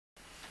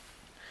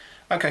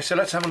Okay, so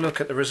let's have a look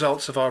at the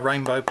results of our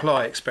rainbow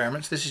ply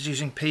experiments. This is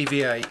using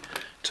PVA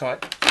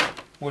type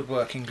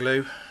woodworking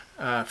glue,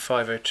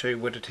 502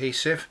 wood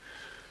adhesive.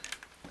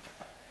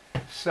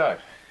 So,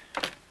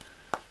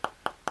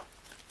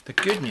 the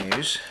good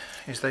news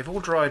is they've all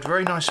dried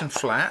very nice and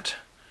flat.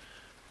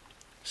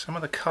 Some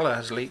of the colour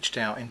has leached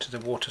out into the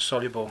water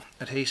soluble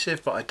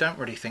adhesive, but I don't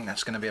really think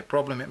that's going to be a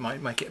problem. It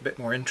might make it a bit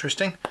more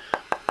interesting.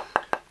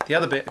 The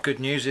other bit of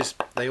good news is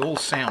they all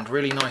sound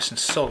really nice and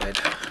solid.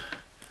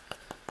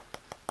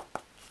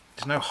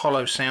 There's no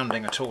hollow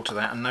sounding at all to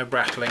that, and no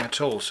rattling at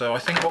all. So I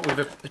think what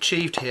we've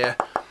achieved here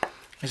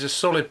is a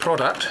solid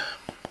product,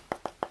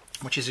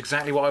 which is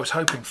exactly what I was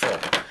hoping for.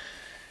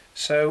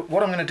 So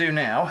what I'm going to do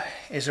now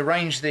is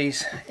arrange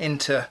these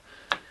into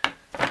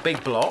a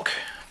big block,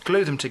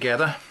 glue them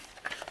together,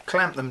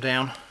 clamp them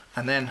down,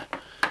 and then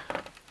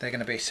they're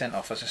going to be sent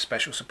off as a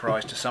special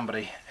surprise to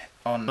somebody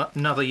on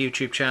another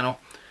YouTube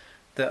channel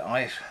that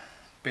I've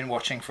been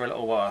watching for a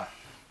little while.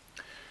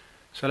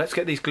 So let's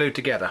get these glued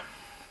together.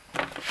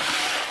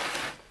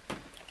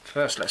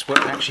 First, let's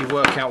actually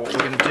work out what we're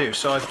going to do.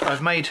 So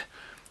I've made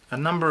a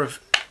number of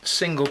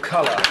single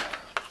colour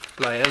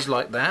layers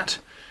like that.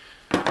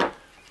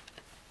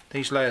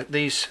 These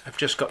have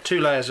just got 2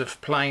 layers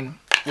of plain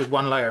with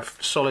 1 layer of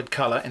solid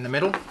colour in the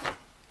middle.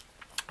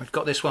 We've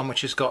got this one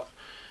which has got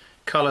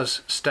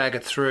colours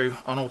staggered through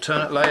on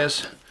alternate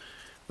layers.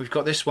 We've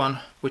got this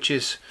one which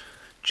is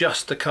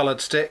just the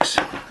coloured sticks,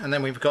 and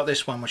then we've got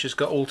this one which has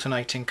got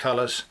alternating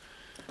colours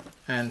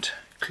and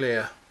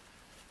clear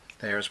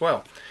there as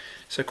well.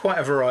 So quite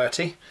a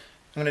variety.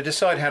 I'm going to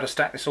decide how to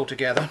stack this all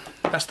together.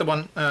 That's the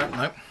one,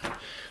 no,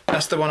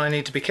 that's the one I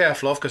need to be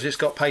careful of because it's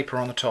got paper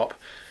on the top.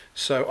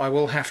 So I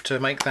will have to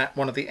make that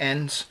one of the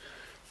ends,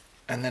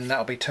 and then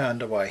that'll be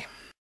turned away.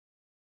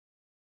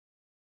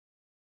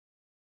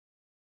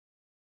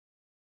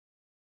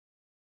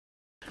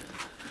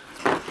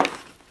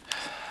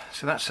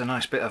 So that's a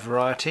nice bit of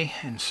variety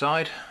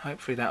inside.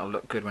 Hopefully that'll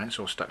look good when it's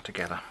all stuck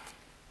together.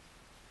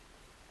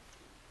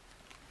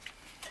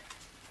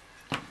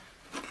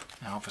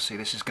 Now obviously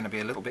this is going to be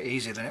a little bit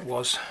easier than it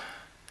was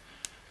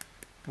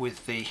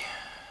with the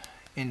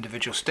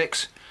individual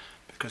sticks,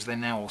 because they're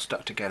now all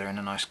stuck together in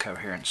a nice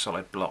coherent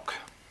solid block.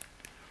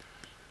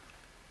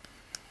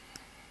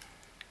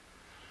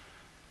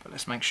 But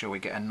let's make sure we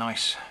get a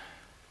nice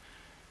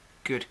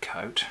good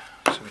coat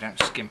so we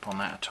don't skimp on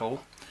that at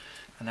all.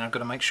 And then I've got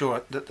to make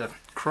sure that the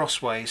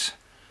crossways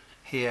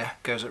here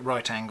goes at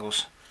right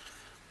angles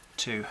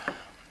to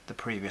the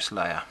previous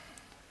layer.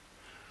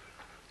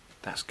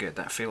 That's good,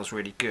 that feels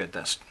really good.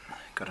 That's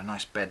got a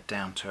nice bed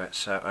down to it,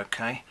 so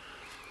okay.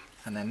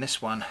 And then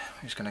this one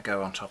is going to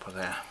go on top of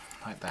there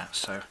like that,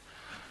 so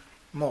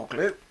more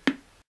glue.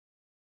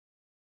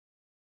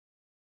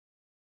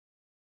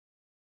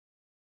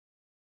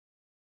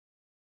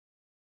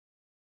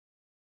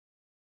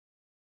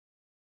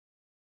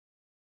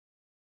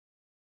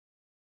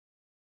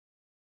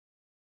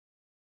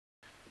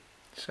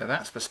 So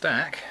that's the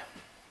stack,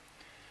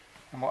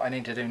 and what I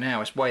need to do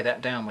now is weigh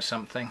that down with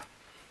something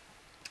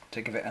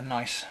to give it a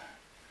nice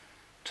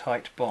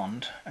tight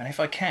bond, and if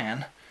I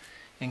can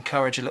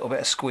encourage a little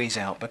bit of squeeze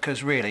out,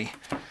 because really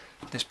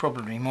there's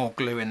probably more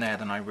glue in there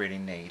than I really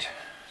need.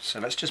 So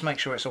let's just make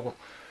sure it's all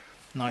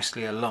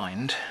nicely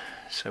aligned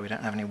so we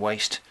don't have any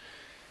waste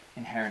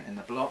inherent in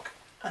the block,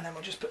 and then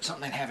we'll just put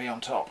something heavy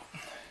on top.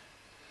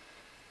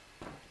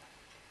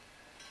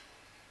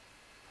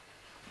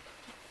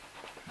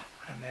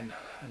 And then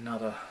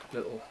another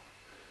little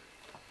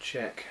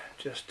check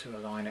just to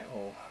align it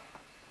all,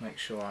 make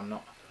sure I'm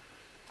not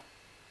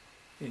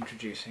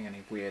introducing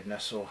any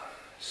weirdness or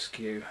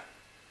skew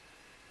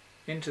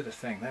into the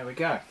thing. There we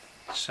go.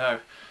 So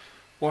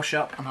wash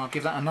up, and I'll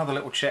give that another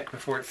little check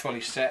before it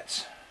fully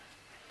sets,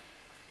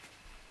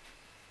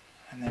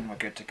 and then we're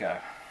good to go.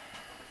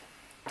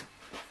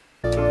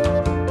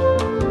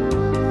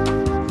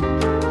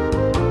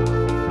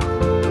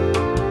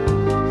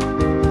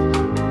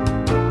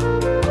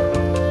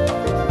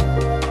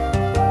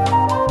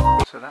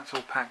 So that's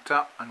all packed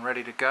up and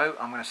ready to go.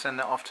 I'm going to send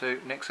that off to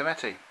Nick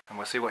Zammeti and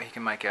we'll see what he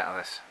can make out of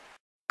this.